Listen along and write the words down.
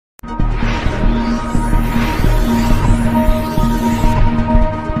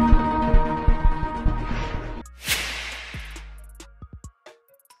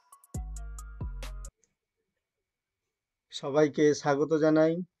সবাইকে স্বাগত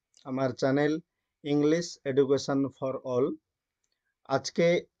জানাই আমার channel English education for all. আজকে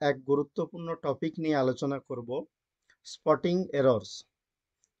এক গুরুত্বপূর্ণ টপিক নিয়ে আলোচনা করব, স্পটিং এরর্স।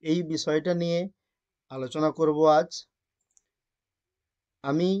 এই বিষয়টা নিয়ে আলোচনা করব আজ।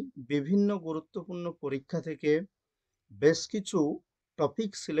 আমি বিভিন্ন গুরুত্বপূর্ণ পরীক্ষা থেকে বেশ কিছু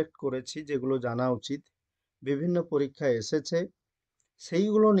টপিক সিলেক্ট করেছি যেগুলো জানা উচিত, বিভিন্ন পরীক্ষায় এসেছে,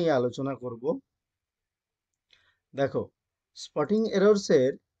 সেইগুলো নিয়ে আলোচনা করব। দেখো, স্পটিং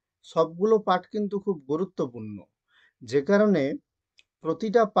এরর্সের সবগুলো পার্ট কিন্তু খুব গুরুত্বপূর্ণ, যে কারণে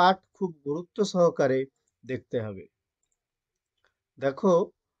প্রতিটা পার্ট খুব গুরুত্ব সহকারে দেখতে হবে। দেখো,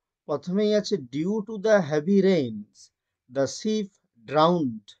 প্রথমেই আছে due to the heavy rains the ship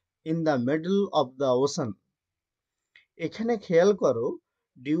drowned in the middle of the ocean. এখানে খেয়াল করো,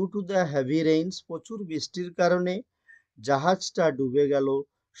 due to the heavy rains, প্রচুর বৃষ্টির কারণে জাহাজটা ডুবে গেল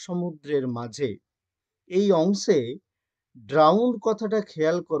সমুদ্রের মাঝে। এই অংশে ড্রাউন্ড কথাটা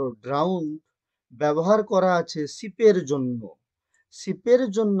খেয়াল করো, ড্রাউন্ড ব্যবহার করা আছে শিপের জন্য। শিপের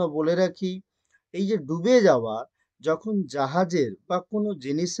জন্য বলে রাখি, এই যে ডুবে যাওয়া, যখন জাহাজের বা কোনো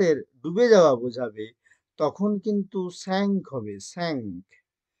জিনিসের ডুবে যাওয়া বোঝাবে তখন কিন্তু স্যাঙ্ক হবে, স্যাঙ্ক।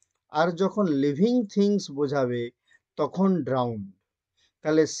 আর যখন লিভিং থিংস বোঝাবে তখন ড্রাউন্ড।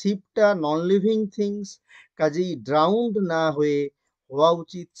 তাহলে শিপটা নন লিভিং থিংস, কাজেই ড্রাউন্ড না হয়ে হওয়া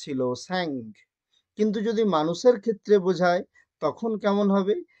উচিত ছিল স্যাঙ্ক। কিন্তু যদি মানুষের ক্ষেত্রে বোঝায় তখন কেমন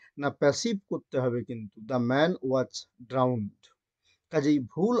হবে না, প্যাসিভ করতে হবে, কিন্তু দ্য ম্যান ওয়াজ ড্রাউন্ড। কাজেই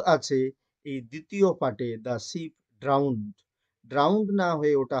ভুল আছে এই দ্বিতীয় পার্টে, দ্য শিপ ড্রাউন্ড। ড্রাউন্ড না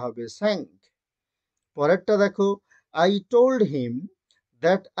হয়ে ওটা হবে স্যাঙ্ক। পরেরটা দেখো, I told him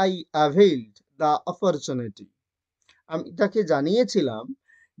that I অ্যাভেইলড the opportunity. আমি তাকে জানিয়েছিলাম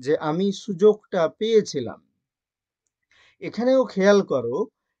যে আমি সুযোগটা পেয়েছিলাম। এখানেও খেয়াল করো,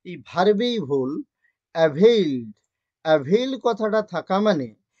 এই ভার্বেই ভুল, অ্যাভেইলড। অ্যাভেইল কথাটা থাকা মানে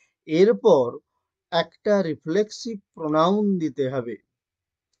এরপর একটা রিফ্লেক্সিভ প্রোনাউন দিতে হবে,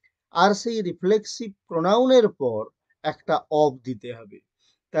 আর সেই রিফ্লেক্সিভ প্রোনাউনের পর একটা অব দিতে হবে।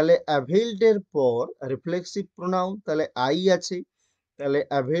 তাহলে অ্যাভেইলডের পর রিফ্লেক্সিভ প্রোনাউন, তাহলে আই আছে, তাহলে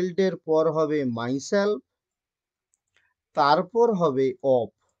অ্যাভেইলডের পর হবে মাইসেলফ, তারপর হবে অব।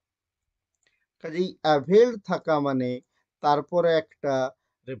 কাজেই অ্যাভেইলড থাকা মানে তারপরে একটা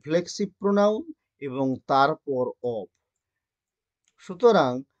রিফ্লেক্সিভ প্রোনাউন এবং তারপর অব।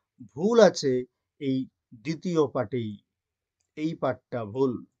 সুতরাং ভুল আছে এই দ্বিতীয় পার্টেই, এই পার্টটা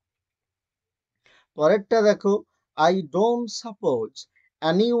ভুল। পরেরটা দেখো, I don't suppose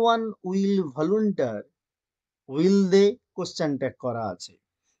anyone will volunteer will they, question tag করা আছে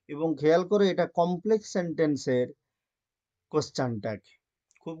এবং খেয়াল করে এটা কমপ্লেক্স সেন্টেন্সের কোশ্চেন ট্যাগ,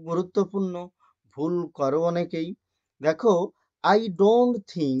 খুব গুরুত্বপূর্ণ। ভুল করো অনেকেই। দেখো, আই ডোন্ট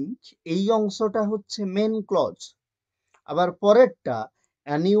থিঙ্ক, এই অংশটা হচ্ছে মেন ক্লজ, আবার পরেরটা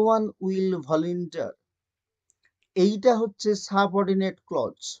এনিওয়ান উইল ভলান্টিয়ার, এইটা হচ্ছে সাবঅর্ডিনেট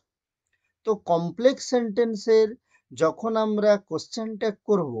ক্লজ। তো কমপ্লেক্স সেন্টেন্সের যখন আমরা কোশ্চেন ট্যাগ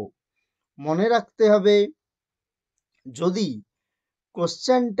করব, মনে রাখতে হবে যদি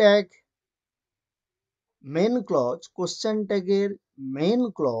question tag main clause, question ট্যাগের মেন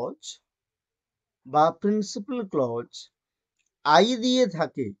ক্লজ বা প্রিন্সিপাল ক্লজ আই দিয়ে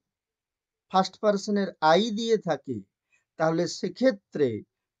থাকে, ফার্স্ট পার্সনের আই দিয়ে থাকে, তাহলে সেক্ষেত্রে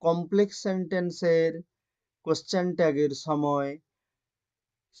কমপ্লেক্স সেন্টেন্সের কোশ্চেন ট্যাগের সময়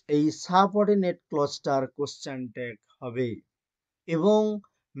এই সাবঅর্ডিনেট ক্লজটার কোশ্চেন ট্যাগ হবে। এবং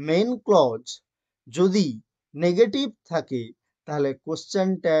মেন ক্লজ যদি নেগেটিভ থাকে তাহলে কোশ্চেন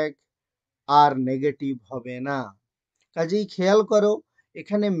ট্যাগ আর নেগেটিভ হবে না। কাজেই খেয়াল করো,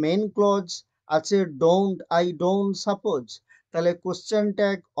 এখানে মেন ক্লজ আছে ডোন্ট, আই ডোন্ট সাপোজ, তাহলে কোশ্চেন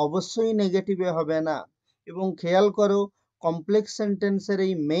ট্যাগ অবশ্যই নেগেটিভে হবে না। এবং খেয়াল করো, কমপ্লেক্স সেন্টেন্সের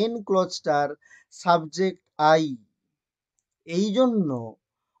এই মেন ক্লজটার সাবজেক্ট আই, এই জন্য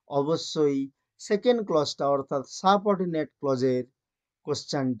অবশ্যই সেকেন্ড ক্লজটা অর্থাৎ সাবঅর্ডিনেট ক্লজের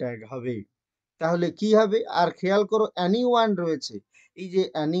কোশ্চেন ট্যাগ হবে। তাহলে কি হবে, আর খেয়াল করো এনি ওয়ান রয়েছে, এই যে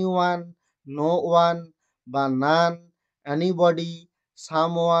এনি ওয়ান, নো ওয়ান বা নান, এনিবডি,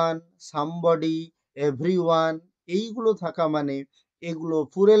 সামওয়ান, সামবডি, এভরিওয়ান, এইগুলো থাকা মানে এগুলো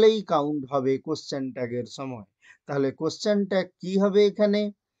পুরেলেই কাউন্ট হবে কোশ্চেন ট্যাগের সময়। তাহলে কোশ্চেন ট্যাগ কি হবে এখানে,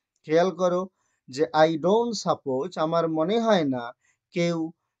 খেয়াল করো যে আই ডোন্ট সাপোজ, আমার মনে হয় না কেউ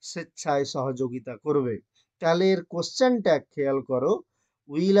স্বেচ্ছায় সহযোগিতা করবে। তাহলে এর কোশ্চেন ট্যাগ খেয়াল করো,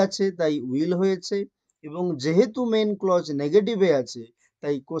 উইল আছে তাই উইল হয়েছে, এবং যেহেতু মেন ক্লজ নেগেটিভে আছে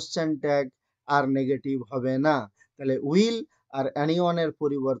তাই কোশ্চেন ট্যাগ আর নেগেটিভ হবে না। তাহলে উইল আর এনিওয়ানের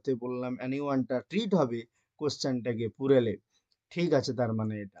পরিবর্তে বললাম এনিওয়ানটা ট্রিট হবে কোশ্চেন ট্যাগে পুরেলে। ঠিক আছে, তার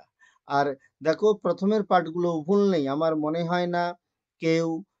মানে এটা। আর দেখো প্রথমের পাঠগুলো ভুল নেই, আমার মনে হয় না কেউ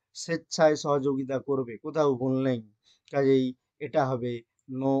স্বেচ্ছায় সহযোগিতা করবে, কোথাও ভুল নেই, কাজেই এটা হবে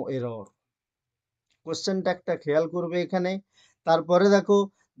নো এরর। কোশ্চেনটা একটা খেয়াল করবে এখানে। তারপরে দেখো,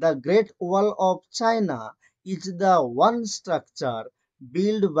 the great wall of China is the one structure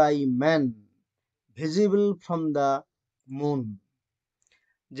build by man visible from the moon.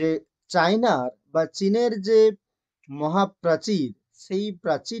 যে চায়নার বা চীনের যে মহাপ্রাচীর, সেই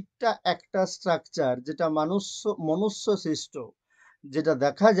প্রাচীরটা একটা স্ট্রাকচার যেটা মনুষ্য সৃষ্ট, যেটা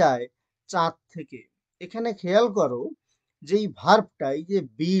দেখা যায় চাঁদ থেকে। এখানে খেয়াল করো যে এই ভার্বটা, এই যে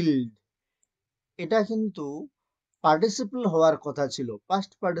বিল্ড, এটা কিন্তু পার্টিসিপল হওয়ার কথা ছিল,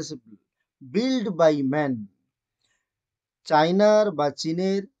 past participle, build by man. চায়নার বা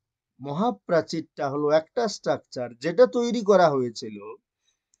চীনের মহাপ্রাচীরটা হলো একটা স্ট্রাকচার যেটা তৈরি করা হয়েছিল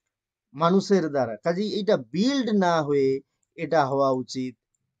মানুষের দ্বারা, কাজেই এটা বিল্ড না হয়ে এটা হওয়া উচিত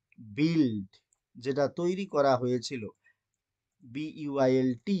বিল্ড, যেটা তৈরি করা হয়েছিল,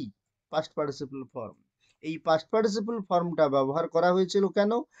 বিইউআইএলটি, পাস্ট পার্টিসিপল ফর্ম। এই পাস্ট পার্টিসিপল ফর্মটা ব্যবহার করা হয়েছিল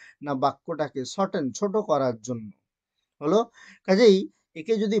কেন না বাক্যটাকে শর্টেন, ছোট করার জন্য হলো। কাজেই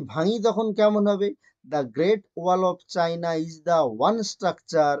একে যদি ভাঙি তখন কেমন হবে, the great wall of China is the one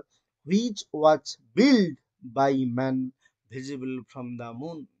structure which was build by man visible from the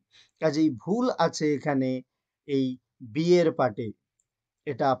moon. কাজেই ভুল আছে এখানে এই বি এর পাটে,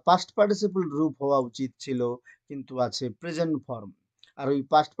 এটা পাস্ট পার্টিসিপল রূপ হওয়া উচিত ছিল, কিন্তু আছে প্রেজেন্ট ফর্ম। আর ওই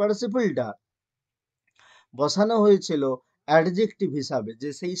পাস্ট পার্টিসিপলটা বসানো হয়েছিল অ্যাডজেক্টিভ হিসাবে, যে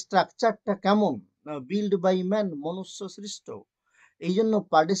সেই স্ট্রাকচারটা কেমন, বিল্ড বাই ম্যান, মনুষ্য সৃষ্ট, এই জন্য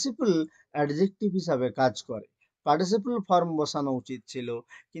পার্টিসিপল অ্যাডজেক্টিভ হিসাবে কাজ করে। পার্টিসিপল ফর্ম বসানো উচিত ছিল,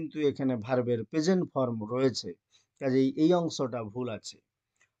 কিন্তু এখানে ভার্বের প্রেজেন্ট ফর্ম রয়েছে, কাজেই এই অংশটা ভুল আছে।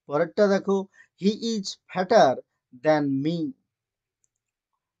 পরেরটা দেখো, he is fatter than me.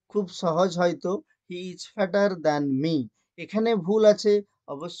 খুব সহজ হয়তো, he is fatter than me, এখানে ভুল আছে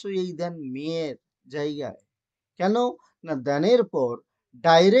অবশ্যই এই দ্যান মি এর জায়গায়। কেন না দ্যানের পর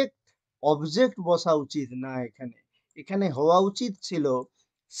ডাইরেক্ট অবজেক্ট বসা উচিত না, এখানে এখানে হওয়া উচিত ছিল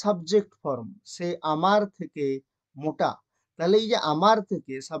সাবজেক্ট ফর্ম, সে আমার থেকে মোটা। তাহলে এই যে আমার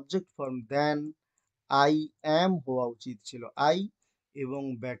থেকে subject form then I am হওয়া উচিত ছিল, আই এবং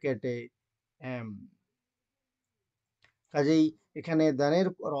ব্র্যাকেটে অ্যাম। কাজেই এখানে দেনের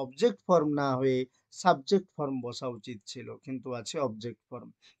পর অবজেক্ট ফর্ম না হয়ে সাবজেক্ট ফর্ম বসা উচিত ছিল, কিন্তু আছে অবজেক্ট ফর্ম,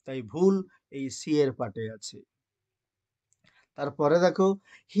 তাই ভুল এই সি এর পাটে আছে। তারপরে দেখো,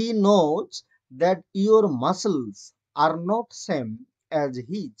 he knows that your muscles are not same as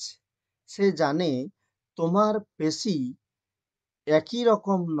his. সে জানে তোমার পেশি একই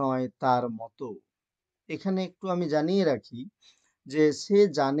রকম নয় তার মতো। এখানে একটু আমি জানিয়ে রাখি যে সে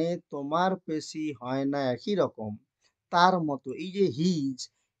জানে তোমার পেশি হয় না একই রকম তার মতো। এই যে হিজ,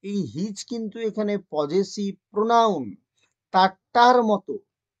 এই হিজ কিন্তু এখানে পজেসিভ প্রোনাউন, তার মতো,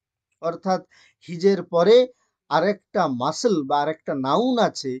 অর্থাৎ হিজের পরে আরেকটা মাসল বা আরেকটা নাউন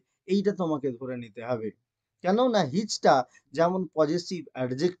আছে, এইটা তোমাকে ধরে নিতে হবে। কেন না হিজটা যেমন পজেসিভ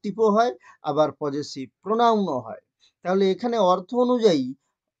অ্যাডজেক্টিভও হয়, আবার পজেসিভ প্রোনাউনও হয়। তাহলে এখানে অর্থ অনুযায়ী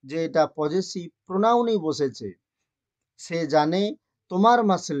যে এটা পজেসিভ প্রোনাউনই বসেছে। সে জানে তোমার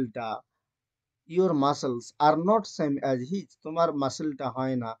মাসেলটা, your muscles are not same as his, তোমার মাসেলটা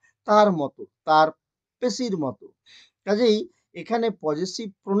হয় না তার মতো, তার পেশির মতো। কাজেই এখানে পজেসিভ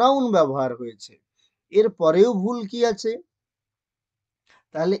প্রোনাউন ব্যবহার হয়েছে। এর পরেও ভুল কি আছে,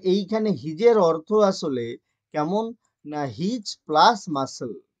 তাহলে এইখানে হিজের অর্থ আসলে কেমন না his plus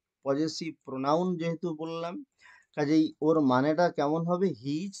muscle, possessive pronoun যেহেতু বললাম, কাজেই ওর মানেটা কেমন হবে,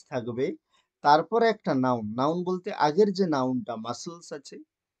 হিজ থাকবে, তারপরে একটা নাউন, নাউন বলতে আগের যে নাউনটা মাসেলস আছে,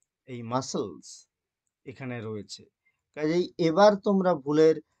 এই মাসেলস এখানে রয়েছে। কাজেই এবার তোমরা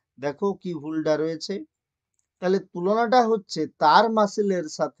ভুলের দেখো কি ভুলটা রয়েছে, তাহলে তুলনাটা হচ্ছে তার মাসেলের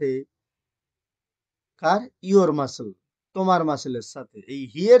সাথে কার, ইওর মাসেল, তোমার মাসেলের সাথে, এই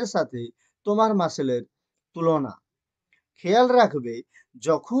হিয়ের সাথে তোমার মাসেলের তুলনা। খেয়াল রাখবে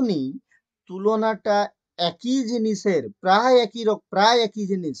যখনই তুলনাটা একই জিনিসের, প্রায় একই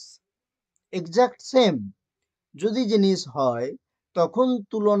জিনিস, এক্সাক্ট সেম যদি জিনিস হয়, তখন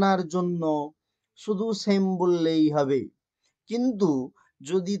তুলনার জন্য শুধু সেম বললেই হবে। কিন্তু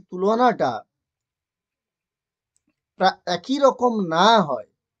যদি তুলনাটা একই রকম না হয়,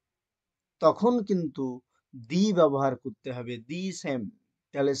 তখন কিন্তু দি ব্যবহার করতে হবে, দি সেম।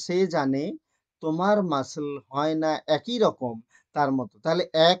 তাহলে সে জানে তোমার মাসল হয় না একই রকম তার মতো, তাহলে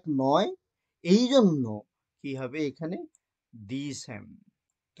এক নয়, এই জন্য কি হবে এখানে, দি সেম।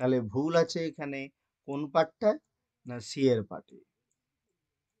 তাহলে ভুল আছে এখানে কোন পার্টটা, না সি এর পার্টে।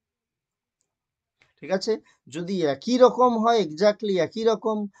 ঠিক আছে? যদি একই রকম হয়, এক্স্যাক্টলি একই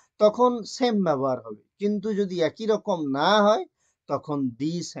রকম, তখন সেম ব্যবহার হবে, কিন্তু যদি একই রকম না হয় তখন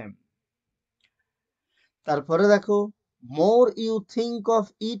দি সেম। তারপরে দেখো, more you think of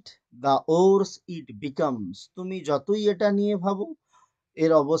it the ওর্স it becomes. তুমি যতই এটা নিয়ে ভাবো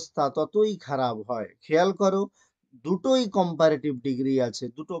এর অবস্থা ততই খারাপ হয়। খেয়াল করো, দুটোই কম্পারেটিভ ডিগ্রি আছে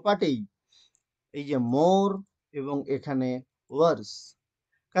দুটো পার্টেই, এই যে মোর এবং এখানে ওয়ার্স।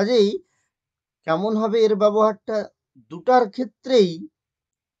 কাজেই কেমন হবে এর ব্যবহারটা, দুটার ক্ষেত্রেই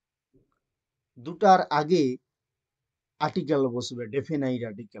দুটার আগে আর্টিকেল বসবে, definite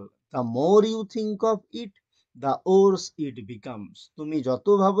article. The more you think of it the ওর্স it becomes. তুমি যত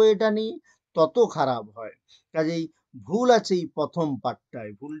ভাবো এটা নিয়ে তত খারাপ হয়। কাজেই ভুল আছে এই প্রথম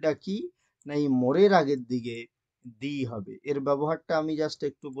পার্টটায়। ভুলটা কি না, এই মোরের আগের দিকে দি হবে। এর ব্যবহারটা আমি জাস্ট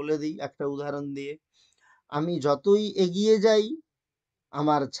একটু বলে দিই একটা উদাহরণ দিয়ে। আমি যতই এগিয়ে যাই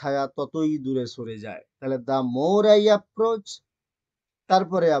আমার ছায়া ততই দূরে সরে যায়। তাহলে দ্য মোর আই অ্যাপ্রোচ,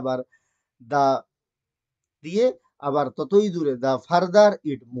 তারপরে আবার দ্য দিয়ে আবার ততই দূরে, the further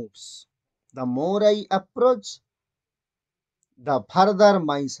it moves. The more I approach the further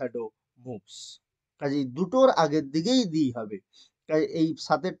my shadow moves. কাজেই দুটোর আগের দিকেই দি হবে। তাই এই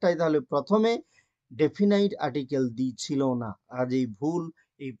সাতেরটাই তাহলে প্রথমে ডেফিনাইট আর্টিকেল দি ছিল না, কাজেই ভুল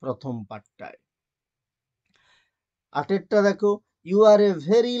এই প্রথম পার্টটায়। আটেরটা দেখো, you R a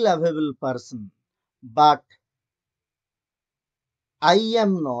very lovable person but I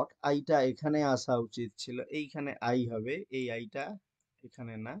am not. আইটা এখানে আসা উচিত ছিল, এইখানে আই হবে, এই আইটা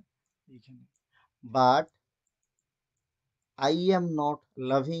এখানে না, এইখানে। But I am not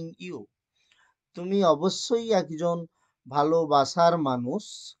loving you. তুমি অবশ্যই একজন ভালোবাসার মানুষ,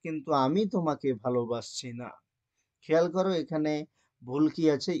 কিন্তু আমি তোমাকে ভালোবাসছি না। খেয়াল করো এখানে ভুল কি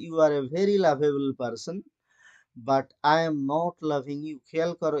আছে, you R a very lovable person but I am not loving you.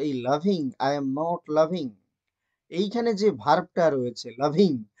 খেয়াল করো এই loving, I am not loving, এইখানে যে ভার্বটা রয়েছে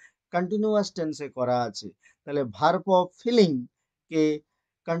লাভিং, কন্টিনিউয়াস টেন্সে করা আছে, তাহলে verb of feeling K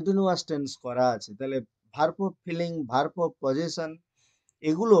continuous tense করা আছে, তাহলে verb of feeling, verb of possession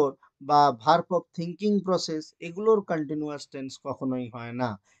এগুলোর, বা ভার্ব অফ থিঙ্কিং প্রসেস, এগুলোর কন্টিনিউয়াস টেন্স কখনোই হয় না।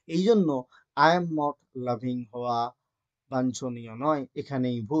 এই জন্য আই এম নট লাভিং হওয়া বাঞ্ছনীয় নয়,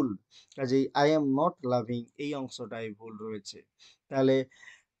 এখানেই ভুল। কাজেই আই এম নট লাভিং এই অংশটাই ভুল রয়েছে। তাহলে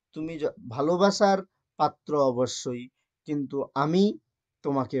তুমি ভালোবাসার পাত্র অবশ্যই, কিন্তু আমি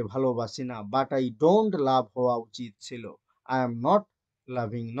তোমাকে ভালোবাসি না। বাট আই ডোন্ট লাভ হওয়া উচিত ছিল, আই এম নট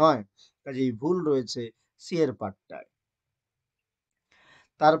লাভিং নয়। কাজেই ভুল রয়েছে সি এর পার্টটায়।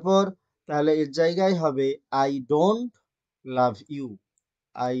 তারপর তাহলে এর জায়গায় হবে I don't love you,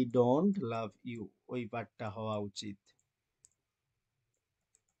 I don't love you, ওই পার্টটা হওয়া উচিত।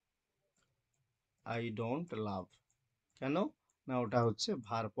 আই ডোন্ট লাভ, কেন না ওটা হচ্ছে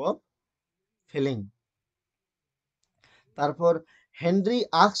ভার্ব অফ ফিলিং। তারপর Henry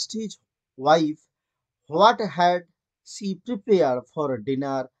asked his wife what had C prepare for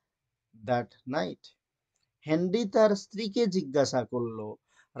dinner that night. Henry তার স্ত্রীকে জিজ্ঞাসা করলো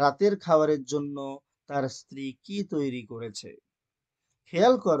রাতের খাবারের জন্য তার স্ত্রী কি তৈরি করেছে।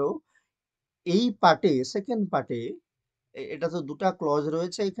 খেয়াল করো এই পার্টে, সেকেন্ড পার্টে, এটা তো দুটা ক্লজ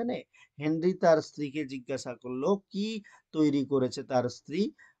রয়েছে এখানে। হেনরি তার স্ত্রীকে জিজ্ঞাসা করলো কি তৈরি করেছে তার স্ত্রী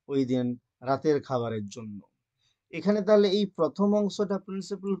ওই দিন রাতের খাবারের জন্য। এখানে তাহলে এই প্রথম অংশটা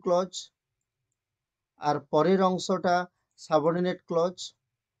প্রিন্সিপাল ক্লজ, আর পরের অংশটা সাবঅর্ডিনেট ক্লজ।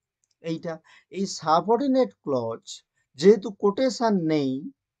 এইটা, এই সাবঅর্ডিনেট ক্লজ যেহেতু কোটেশন নেই,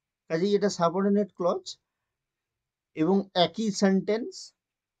 কাজেই এটা সাবঅর্ডিনেট ক্লজ এবং একই সেন্টেন্স,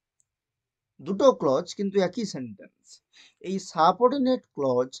 দুটো ক্লজ কিন্তু একই সেন্টেন্স। এই সাবঅর্ডিনেট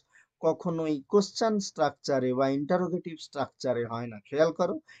ক্লজ কখনোই কোশ্চেন স্ট্রাকচারে বা ইন্টারোগেটিভ স্ট্রাকচারে হয় না। খেয়াল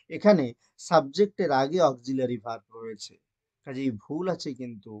করো এখানে সাবজেক্টের আগে অক্সিলারি ভার্ব রয়েছে, কাজেই ভুল আছে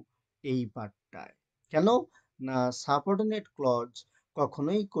কিন্তু এই পার্টটায়। কেন না সাবঅর্ডিনেট ক্লজ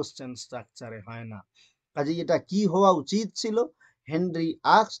কখনোই কোশ্চেন স্ট্রাকচারে হয় না। কাজেই এটা কি হওয়া উচিত ছিল, Henry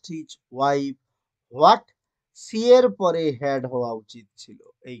asked his wife what, C এর পরে হ্যাড হওয়া উচিত ছিল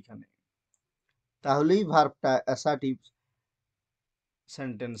এইখানে, তাহলেই ভার্বটা অ্যাসার্টিভ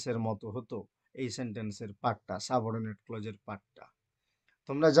সেন্টেন্সের মতো হতো। এই সেন্টেন্সের পার্টটা, সাবঅর্ডিনেট ক্লজের পার্টটা।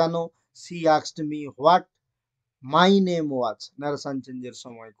 তোমরা জানো she asked me what my name was, narration চেঞ্জের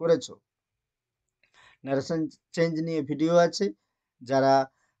সময় করেছো। নারেশন চেঞ্জ নিয়ে ভিডিও আছে, যারা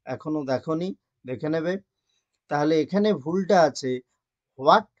এখনো দেখোনি দেখে নেবে। তাহলে এখানে ভুলটা আছে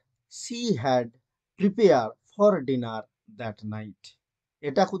what she had prepare for dinner that night,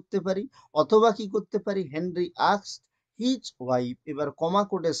 এটা করতে পারি। অথবা কি করতে পারি, হেনরি আস্কড হিজ ওয়াইফ, এবার কমা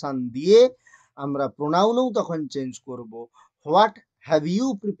কোটেশন দিয়ে আমরা প্রোনাউনও তখন চেঞ্জ করব, what have you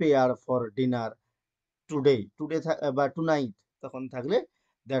prepare for dinner today, today বা টু নাইট তখন থাকলে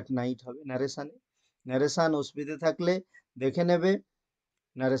দ্যাট নাইট হবে ন্যারেশনে। ন্যারেশন অসুবিধে থাকলে দেখে নেবে,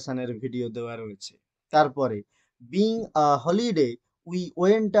 ন্যারেশনের ভিডিও দেওয়া রয়েছে। তারপরে being a holiday we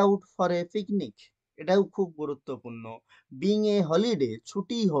went out for a picnic, এটাও খুব গুরুত্বপূর্ণ। বিং এ হলিডে,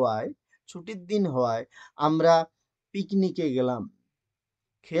 ছুটি হওয়ায়, ছুটির দিন হওয়ায় আমরা পিকনিকে গেলাম।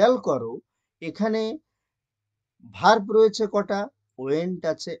 খেয়াল করো এখানে ভার্ব রয়েছে কটা, ওয়েন্ট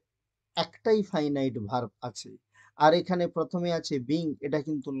আছে, একটাই ফাইনাইট ভার্ব আছে, আর এখানে প্রথমে আছে বিং, এটা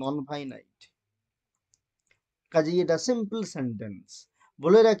কিন্তু নন ফাইনাইট, কাজেই এটা সিম্পল সেন্টেন্স।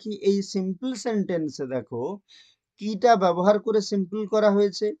 বলে রাখি এই সিম্পল সেন্টেন্সে দেখো কিটা ব্যবহার করে সিম্পল করা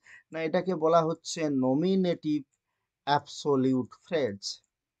হয়েছে, না এটাকে বলা হচ্ছে nominative absolute phrase.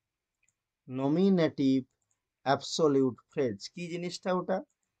 Nominative absolute phrase কি জিনিসটা ওটা,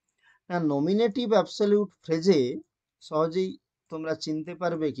 না নমিনেটিভ অ্যাবসোলিউট ফ্রেজে সহজেই তোমরা চিনতে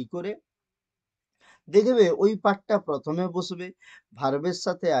পারবে কি করে, দেখবে ওই পার্টটা প্রথমে বসবে, ভার্বের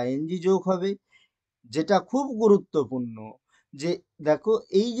সাথে আইএনজি যোগ হবে, যেটা খুব গুরুত্বপূর্ণ। যে দেখো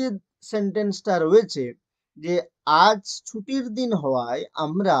এই যে সেন্টেন্সটা রয়েছে যে আজ ছুটির দিন হওয়ায়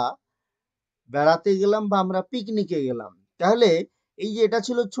আমরা বেড়াতে গেলাম বা আমরা পিকনিকে গেলাম, তাহলে এই যে এটা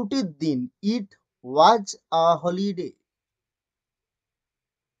ছিল ছুটির দিন, ইট ওয়াজ আ হলিডে,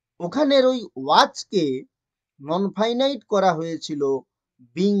 ওখানের ওই ওয়াজকে নন ফাইনাইট করা হয়েছিল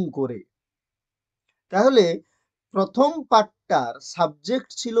বিং করে। তাহলে প্রথম পার্টটার সাবজেক্ট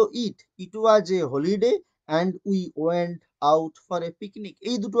ছিল ইট, ইট ওয়াজ a holiday and we went out for a picnic,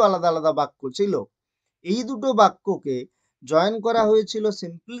 এই দুটো আলাদা আলাদা বাক্য ছিল। এই দুটো বাক্যকে জয়েন করা হয়েছিল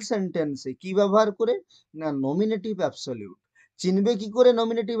সিম্পল সেন্টেন্সে, কি ব্যবহার করে, না নমিনেটিভ অ্যাবসলিউট। চিনবে কি করে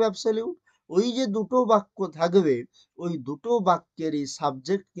নমিনেটিভ অ্যাবসলিউট, ওই যে দুটো বাক্য থাকবে ওই দুটো বাক্যেরই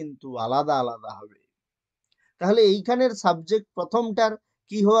সাবজেক্ট কিন্তু আলাদা আলাদা হবে। তাহলে এইখানের সাবজেক্ট প্রথমটার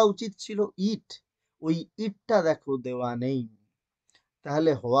কি হওয়া উচিত ছিল, ইট, ওই ইটটা দেখো দেওয়া নেই,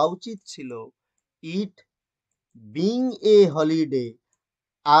 তাহলে হওয়া উচিত ছিল ইট বিং এ হলিডে,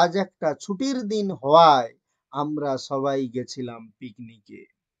 আজ একটা ছুটির দিন হওয়ায় আমরা সবাই গেছিলাম পিকনিকে।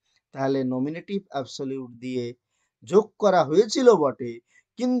 তাহলে নমিনেটিভ অ্যাবসলিউট দিয়ে যোগ করা হয়েছিল বটে,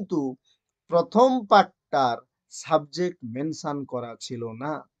 কিন্তু প্রথম পার্টটার সাবজেক্ট মেনশন করা ছিল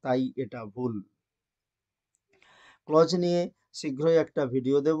না, তাই এটা ভুল। ক্লজ নিয়ে শীঘ্রই একটা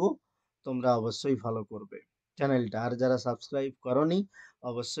ভিডিও দেব, তোমরা অবশ্যই ফলো করবে চ্যানেলটা, আর যারা সাবস্ক্রাইব করনি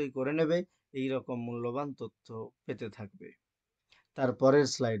অবশ্যই করে নেবে, এই রকম মূল্যবান তথ্য পেতে থাকবে। তারপরের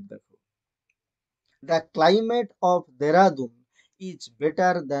স্লাইড দেখো, the climate of Dehradun is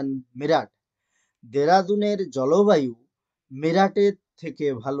better than Meerut, দেরাদুনের জলবায়ু মিরাটের থেকে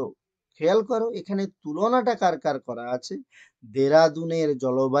ভালো। খেয়াল করো এখানে তুলনাটা কার কার করা আছে, দেরাদুনের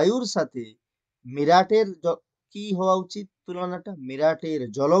জলবায়ুর সাথে মিরাটের কি হওয়া উচিত, তুলনাটা মিরাটের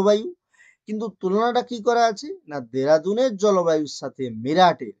জলবায়ু, কিন্তু তুলনাটা কি করা আছে, না দেরাদুনের জলবায়ুর সাথে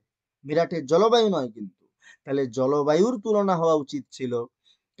মিরাটের, মিরাটের জলবায়ু নয় কিন্তু, তাহলে জলবায়ুর তুলনা হওয়া উচিত ছিল,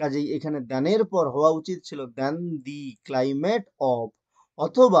 কাজেই এখানে দ্যানের পর হওয়া উচিত ছিল দ্যান দি ক্লাইমেট অফ,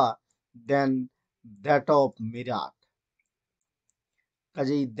 অথবা দ্যান দ্যাট অফ মিরাট,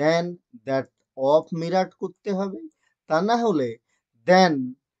 কাজেই দেন দ্যাট অফ মিরাট করতে হবে, তা না হলে দেন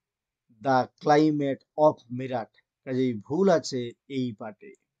দ্য ক্লাইমেট অফ মিরাট, কাজেই ভুল আছে এই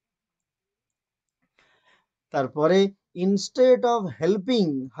পাটে। তারপরে instead of helping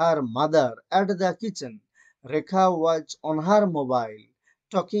her mother at the kitchen, Rekha was on her mobile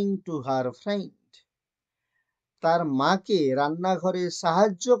talking to her friend, তার মাকে রান্নাঘরে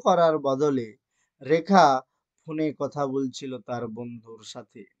সাহায্য করার বদলে রেখা ফোনে কথা বলছিল তার বন্ধুর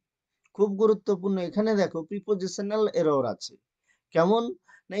সাথে। খুব গুরুত্বপূর্ণ, এখানে দেখো প্রিপোজিশনাল এরর আছে, কেমন,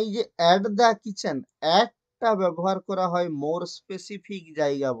 না এই যে অ্যাট দ্য কিচেন, অ্যাটটা ব্যবহার করা হয় মোর স্পেসিফিক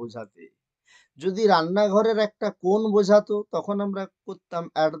জায়গা বোঝাতে, যদি রান্নাঘরের একটা কোণ বোঝাতো তখন আমরা করতাম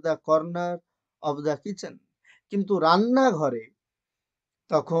at the corner of the kitchen, কিন্তু রান্নাঘরে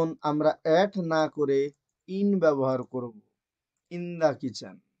তখন আমরা অ্যাট না করে ইন ব্যবহার করব, ইন দ্য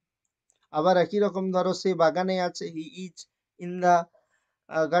কিচেন। আবার একই রকম ধরো সে বাগানে আছে, he is in the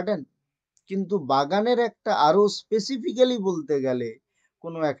garden, কিন্তু বাগানের একটা আরো স্পেসিফিক্যালি বলতে গেলে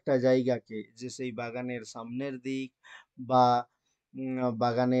কোনো একটা জায়গাকে, যে সেই বাগানের সামনের দিক বা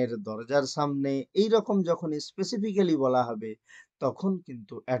বাগানের দরজার সামনে, এই রকম যখন স্পেসিফিক্যালি বলা হবে তখন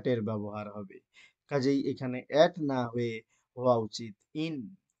কিন্তু অ্যাটের ব্যবহার হবে, কাজেই এখানে অ্যাট না হয়ে হওয়া উচিত ইন,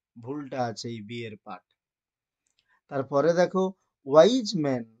 ভুলটা আছে এই বি এর পার্ট। তারপরে দেখো wise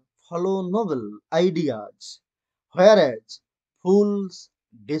man follow Nobel ideas হোয়ারএজ fools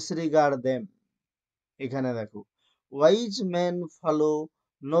disregard them, এখানে দেখো wise man follow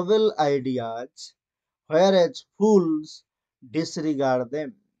Nobel ideas হোয়ারএজ fools disregard them,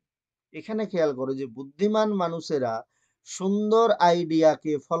 এখানে খেয়াল করো যে বুদ্ধিমান মানুষেরা সুন্দর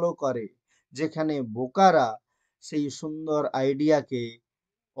আইডিয়াকে ফলো করে, যেখানে বোকারা সেই সুন্দর আইডিয়াকে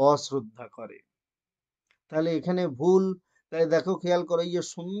অশ্রদ্ধা করে। তাহলে এখানে ভুল। তাহলে দেখো খেয়াল করো, এই যে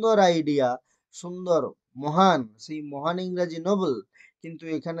সুন্দর আইডিয়া, সুন্দর, মহান, সেই মহান ইংরেজি নোবেল, কিন্তু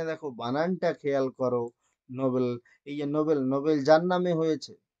এখানে দেখো বানানটা খেয়াল করো, নোবেল। এই যে নোবেল, নোবেল যার নামে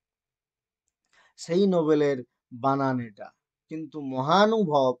হয়েছে সেই নোবেলের বানান এটা, কিন্তু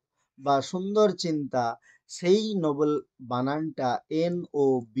মহানুভব বা সুন্দর চিন্তা, সেই নোবেল বানানটা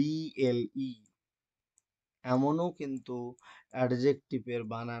NOBLE। এমনও কিন্তু অ্যাডজেক্টিভের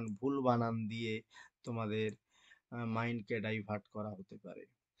বানান, ভুল বানান দিয়ে তোমাদের মাইন্ডকে ডাইভার্ট করা হতে পারে।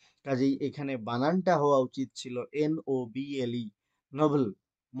 কাজেই এখানে বানানটা হওয়া উচিত ছিল NOBLE, নোবেল,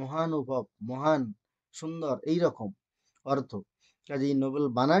 মহানুভব, মহান, সুন্দর, এই রকম অর্থ। কাজেই নোবেল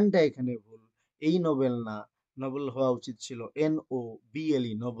বানানটা এখানে ভুল, এই নোবেল না, নোবেল হওয়া উচিত ছিল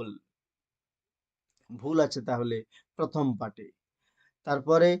NOBLE, নোবেল। ভুল আছে তাহলে প্রথম পার্টে।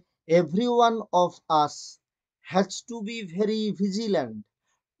 তারপরে every one of us has to be very vigilant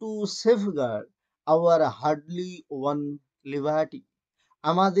two safeguard hour hardly one liberty.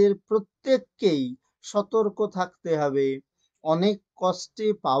 আমাদের প্রত্যেককেই সতর্ক থাকতে হবে অনেক কষ্টে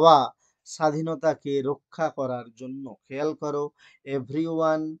পাওয়া স্বাধীনতাকে রক্ষা করার জন্য। খেয়াল করো,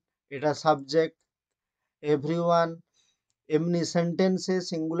 এভরিওয়ান এটা সাবজেক্ট, এভরিওয়ান এমনি সেন্টেন্সে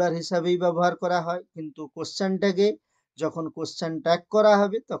সিঙ্গুলার হিসাবেই ব্যবহার করা হয়, কিন্তু কোশ্চেন ট্যাগে যখন কোশ্চেন ট্যাগ করা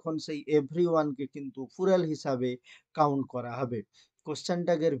হবে তখন সেই এভরিওয়ানকে কিন্তু প্লুরাল হিসাবে কাউন্ট করা হবে। কোশ্চেন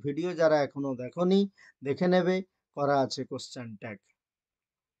ট্যাগের ভিডিও যারা এখনো দেখোনি দেখে নেবে, করা আছে কোশ্চেন ট্যাগ।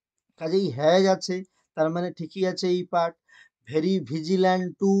 কাজেই হ্যাজ আছে, তার মানে ঠিকই আছে এই part. Very vigilant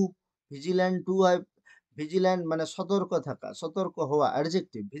two, vigilant two হয়, ভিজিল্যান্ট মানে সতর্ক থাকা, সতর্ক হওয়া,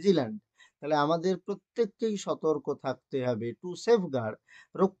 অ্যাডজেক্টিভ ভিজিল্যান্ট। তাহলে আমাদের প্রত্যেককেই সতর্ক থাকতে হবে, টু সেফগার্ড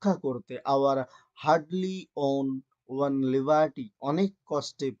রক্ষা করতে, hour hardly on one liberty অনেক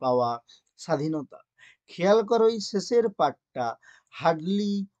কষ্টে পাওয়া স্বাধীনতা। খেয়াল করো এই শেষের পার্টটা,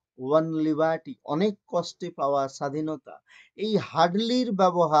 হার্ডলি ওয়ান লিবার্টি অনেক কষ্টে পাওয়া স্বাধীনতা। এই হার্ডলির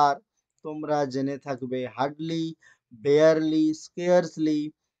ব্যবহার তোমরা জেনে থাকবে, হার্ডলি, বেয়ারলি, স্কেয়ারসলি,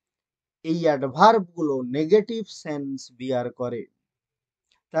 এই অ্যাডভার্ব গুলো নেগেটিভ সেন্স বিয়ার করে।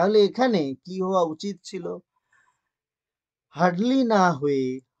 তাহলে এখানে কি হওয়া উচিত ছিল, হার্ডলি না হয়ে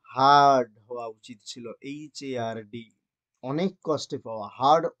হার্ড হওয়া উচিত ছিল, HARD, অনেক কষ্টে পাওয়া,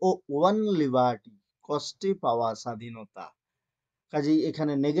 হার্ড ও ওয়ান লিবার্টি কষ্টে পাওয়া স্বাধীনতা। কাজেই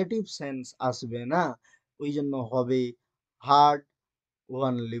এখানে নেগেটিভ সেন্স আসবে না, ওই জন্য হবে হার্ড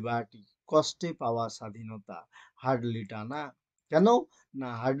ওয়ান লিবার্টি কষ্টে পাওয়া স্বাধীনতা, হার্ডলিটা না। কেন না,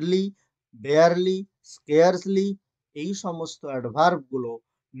 হার্ডলি, বেয়ারলি, স্কেয়ারসলি এই সমস্ত অ্যাডভার্ব গুলো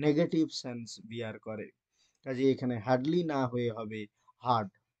নেগেটিভ সেন্স বিয়ার করে। কাজে এখানে হার্ডলি না হয়ে হবে হার্ড।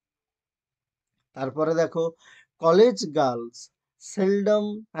 তারপরে দেখো কলেজ গার্লস সেলডম,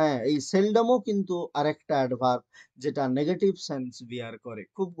 হ্যাঁ এই সেলডমও কিন্তু আরেকটা অ্যাডভার্ব যেটা নেগেটিভ সেন্স বিয়ার করে,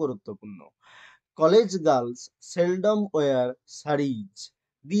 খুব গুরুত্বপূর্ণ। College girls seldom war saris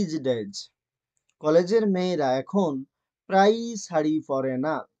these days. কলেজের মেয়েরা এখন প্রায়ই শাড়ি পরে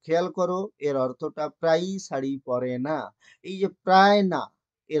না। খেয়াল করো এর অর্থটা, প্রায়ই শাড়ি পরে না। এই যে প্রায় না,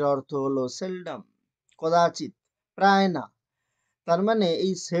 এর অর্থ হলো সেলডম, কদাচিৎ, প্রায় না। তার মানে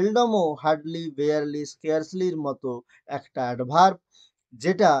এই সেলডমও হার্ডলি, বেয়ারলি, স্কেয়ারসলির মতো একটা অ্যাডভার্ব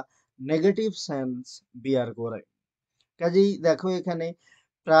যেটা নেগেটিভ সেন্স বিয়ার করে। কাজেই দেখো এখানে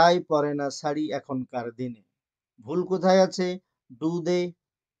প্রায় পরে না শাড়ি এখনকার দিনে। ভুল কোথায় আছে, ডু দে।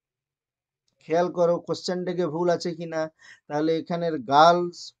 খেয়াল করো কোশ্চেনটাকে ভুল আছে কিনা, তাহলে এখানের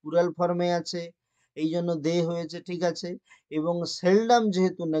গার্লস প্লুরাল ফর্মে আছে, এই জন্য দে হয়েছে, ঠিক আছে। এবং সেলডম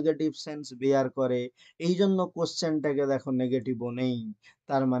যেহেতু নেগেটিভ সেন্স বেয়ার করে, এই জন্য কোশ্চেনটাকে দেখো নেগেটিভও নেই,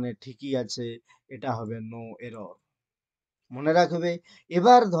 তার মানে ঠিকই আছে, এটা হবে নো এরর। মনে রাখবে।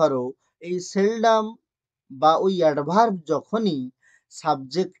 এবার ধরো এই সেলডম বা ওই অ্যাডভার্ব যখনই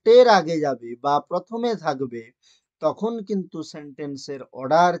সাবজেক্টের আগে যাবে বা প্রথমে থাকবে, তখন কিন্তু সেন্টেন্সের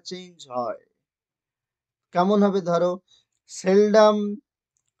অর্ডার চেঞ্জ হয়। কেমন হবে, ধরো সেলডম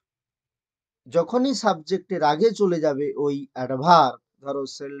যখনই সাবজেক্টের আগে চলে যাবে ওই অ্যাডভার্ব, ধরো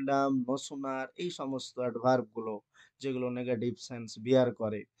সেলডম, নো সুনার, এই সমস্ত অ্যাডভার্ব গুলো যেগুলো নেগেটিভ সেন্স বিয়ার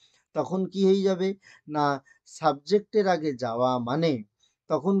করে, তখন কি হয়ে যাবে না, সাবজেক্টের আগে যাওয়া মানে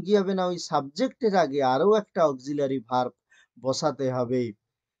তখন কি হবে না, ওই সাবজেক্টের আগে আরো একটা অক্সিলারি ভার্ব বসাতে হবে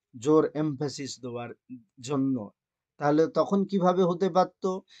জোর এমফেসিস দেওয়ার জন্য। তাহলে তখন কিভাবে হতে পারতো,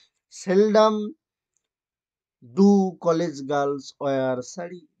 seldom do college girls war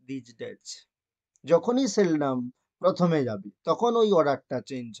sari these days. যখনই সেলডম প্রথমে যাবে তখন ওই অর্ডারটা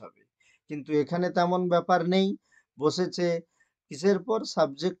চেঞ্জ হবে, কিন্তু এখানে তেমন ব্যাপার নেই, বসেছে কিসের পর?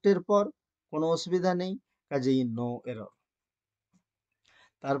 সাবজেক্টের পর, কোনো অসুবিধা নেই, কাজেই নো এরর।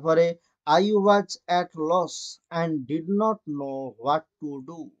 তারপরে I was at loss and did not know what to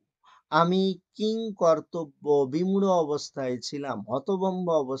do. আমি কিং কর্তব্য বিমূঢ় অবস্থায় ছিলাম, হতভম্ব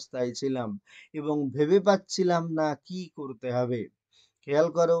অবস্থায় ছিলাম এবং ভেবে পাচ্ছিলাম না কি করতে হবে। খেয়াল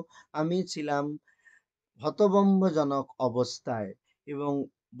করো, আমি ছিলাম হতভম্বজনক অবস্থায় এবং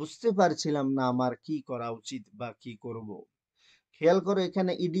বুঝতে পারছিলাম না আমার কি করা উচিত বা কি করব। খেয়াল করো,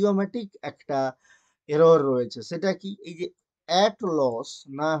 এখানে ইডিওম্যাটিক একটা এরর রয়েছে। সেটা কি? এই যে অ্যাট লস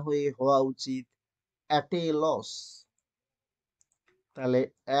না হয়ে হওয়া উচিত অ্যাট এ লস। তাহলে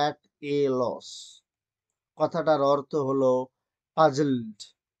অ্যাট এ লস কথাটার অর্থ হলো পাজলড,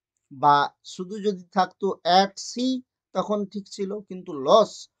 বা শুধু যদি থাকতো অ্যাট সি তখন ঠিক ছিল, কিন্তু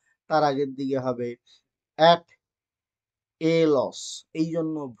লস তার আগের দিকে হবে অ্যাট এ লস। এই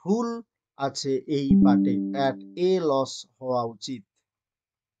জন্য ভুল আছে এই পাটে, অ্যাট এ লস হওয়া উচিত,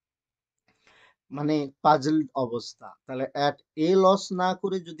 মানে পাজলড অবস্থা। তাহলে অ্যাট এ লস না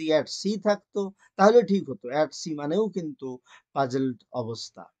করে যদি অ্যাট সি থাকতো তাহলে ঠিক হতো, অ্যাট সি মানেও কিন্তু পাজলড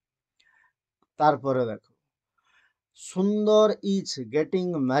অবস্থা। তারপরে দেখো, সুন্দর is getting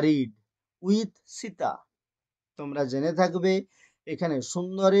married with Sita. তোমরা জেনে থাকবে এখানে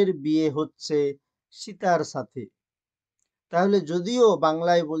সুন্দরের বিয়ে হচ্ছে সীতার সাথে। তাহলে যদিও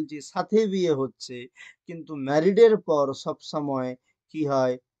বাংলায় বলছি সাথে বিয়ে হচ্ছে, কিন্তু ম্যারিডের পর সব সময় কি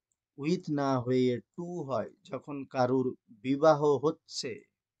হয়? উইথ না হয়ে টু হয় যখন কারুর বিবাহ হচ্ছে।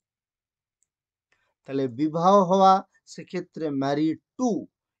 তাহলে বিবাহ হওয়া সেক্ষেত্রে ম্যারিড টু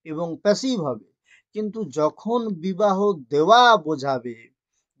এবং প্যাসিভ হবে, কিন্তু যখন বিবাহ দেওয়া বোঝাবে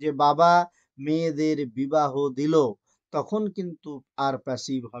যে বাবা মেয়েদের বিবাহ দিল, তখন কিন্তু আর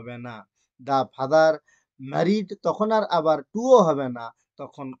প্যাসিভ হবে না। দা ফাদার ম্যারিড, তখন আর আবার টুও হবে না,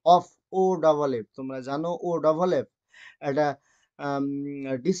 তখন অফ, ও ডবল এফ। তোমরা জানো ও ডবল এফ এটা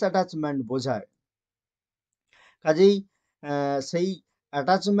ডিসঅ্যাটাচমেন্ট বোঝায়। কাজেই সেই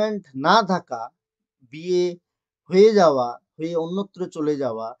অ্যাটাচমেন্ট না থাকা, বিয়ে হয়ে যাওয়া, হয়ে অন্যত্র চলে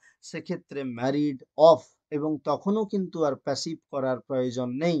যাওয়া, সেক্ষেত্রে ম্যারিড অফ, এবং তখনও কিন্তু আর প্যাসিভ করার প্রয়োজন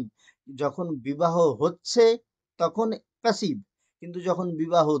নেই। যখন বিবাহ হচ্ছে তখন প্যাসিভ, কিন্তু যখন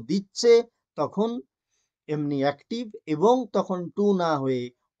বিবাহ দিচ্ছে তখন এমনি অ্যাক্টিভ, এবং তখন টু না হয়ে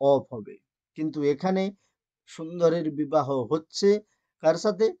অফ হবে। কিন্তু এখানে সুন্দরের বিবাহ হচ্ছে কার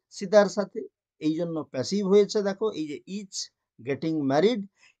সাথে? সীতার সাথে, এই জন্য প্যাসিভ হয়েছে। দেখো এই যে ইজ গেটিং ম্যারিড,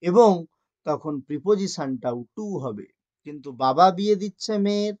 এবং তখন প্রিপোজিশনটাও টু হবে। কিন্তু বাবা বিয়ে দিচ্ছে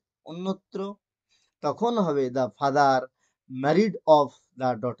মেয়ের অন্যত্র, তখন হবে the father married of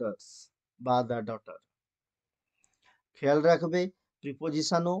the daughters বা দ্য ডটার। খেয়াল রাখবে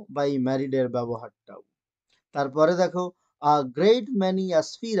প্রিপোজিশনও বা এই ম্যারিডের ব্যবহারটাও। তারপরে দেখো, a great many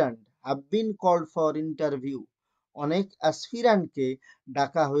অ্যাসপিরান্ট have been called for interview. অনেক অ্যাসপিরান্টকে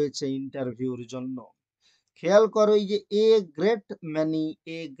ডাকা হয়েছে ইন্টারভিউর জন্য। খেয়াল করো, এই যে এ গ্রেট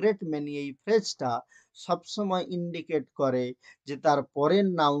ম্যানি এই ফ্রেজটা সবসময় ইন্ডিকেট করে যে তার পরের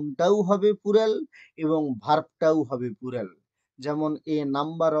নাউনটাও হবে প্লুরাল এবং ভার্বটাও হবে প্লুরাল। যেমন এ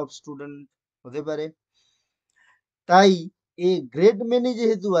নাম্বার অফ স্টুডেন্ট হতে পারে। তাই এ গ্রেট মেনি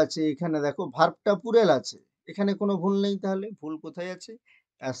যেহেতু আছে, এখানে দেখো ভার্বটা প্লুরাল আছে, এখানে কোনো ভুল নেই। তাহলে ভুল কোথায় আছে?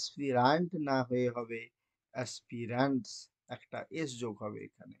 অ্যাসপিরান্ট না হয়ে হবে অ্যাসপিরান্টস, একটা এস যোগ হবে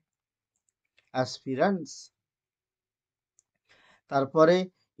এখানে, অ্যাসপিরান্টস। তারপরে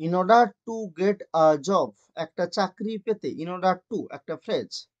in order to get a job, একটা চাকরি পেতে, ইন অর্ডার টু একটা ফ্রেজ,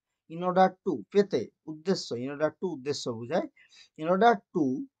 ইন অর্ডার টু পেতে, উদ্দেশ্য, ইন অর্ডার টু উদ্দেশ্য বোঝায়। In order to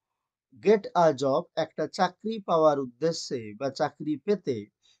get a job একটা চাকরি পাওয়ার উদ্দেশ্যে বা চাকরি পেতে,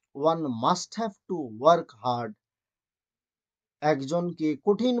 one must have to work hard, একজনকে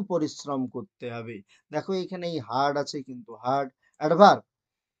কঠিন পরিশ্রম করতে হবে। দেখো এখানে এই হার্ড আছে, কিন্তু হার্ড অ্যাডভার্ব,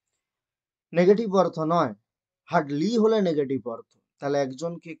 নেগেটিভ অর্থ নয়। হার্ডলি হলে নেগেটিভ অর্থ। তাহলে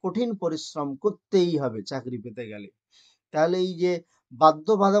একজনকে কঠিন পরিশ্রম করতেই হবে চাকরি পেতে গেলে। তাহলে এই যে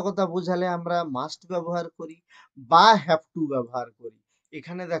বাধ্যবাধকতা বোঝালে আমরা মাস্ট ব্যবহার করি বা হ্যাভ টু ব্যবহার করি।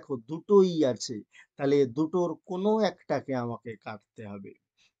 এখানে দেখো দুটোই আছে, তাহলে দুটোর কোনো একটাকে আমাকে কাটতে হবে।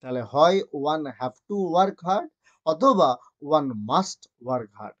 তাহলে হয় one have to work hard অথবা ওয়ান মাস্ট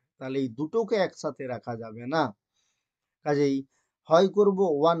ওয়ার্ক হার্ড। তাহলে এই দুটোকে একসাথে রাখা যাবে না। কাজেই হয় করব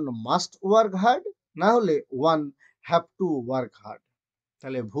ওয়ান মাস্ট ওয়ার্ক হার্ড, না হলে one have to work hard.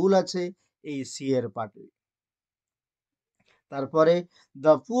 তাহলে ভুল আছে এই সি এর পার্টে। তারপরে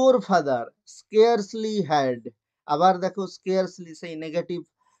the poor father scarcely had, আবার দেখো স্কেয়ারসলি সেই নেগেটিভ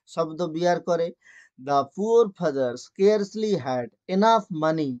শব্দ বিয়ার করে। The poor father scarcely had enough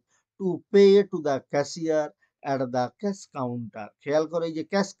money to pay to the cashier at the cash counter. খেয়াল করো এই যে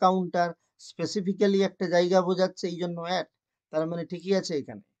ক্যাশ কাউন্টার স্পেসিফিক্যালি একটা জায়গা বোঝাচ্ছে, এই জন্য অ্যাট। তার মানে ঠিকই আছে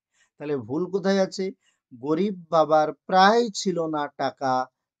এখানে। তাহলে ভুল কোথায় আছে? গরিব বাবার প্রায় ছিল না টাকা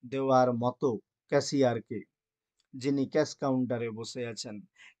দেওয়ার মতো ক্যাশিয়ারকে, যিনি ক্যাশ কাউন্টারে বসে আছেন।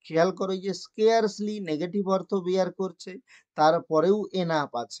 খেয়াল করো যে স্কেয়ারসলি নেগেটিভ অর্থ বিয়ার করছে, তারপরেও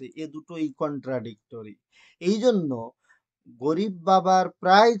এনাফ আছে, এ দুটোই কন্ট্রাডিক্টরি। এই জন্য গরিব বাবার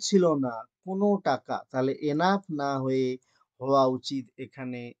প্রায় ছিল না কোনো টাকা, তাহলে এনাফ না হয়ে হওয়া উচিত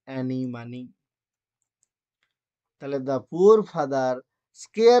এখানে অ্যানি মানি। তাহলে the poor father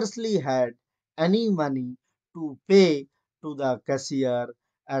scarcely had any money to pay to the cashier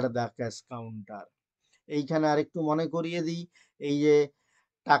at the cash counter. এইখানে আরেকটু মনে করিয়ে দিই, এই যে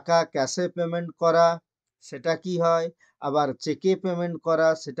টাকা ক্যাশে পেমেন্ট করা সেটা কি হয়, আবার চেকে পেমেন্ট করা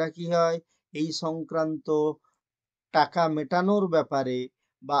সেটা কি হয়, এই সংক্রান্ত টাকা মেটানোর ব্যাপারে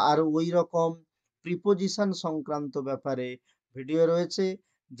বা আরো ওই রকম প্রিপোজিশন সংক্রান্ত ব্যাপারে ভিডিও রয়েছে।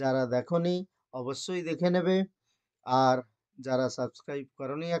 যারা দেখোনি অবশ্যই দেখে নেবে। আর যারা সাবস্ক্রাইব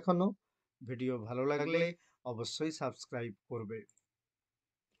করনি এখনো, ভিডিও ভালো লাগলে অবশ্যই সাবস্ক্রাইব করবে।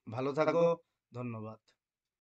 ভালো থাকো, ধন্যবাদ।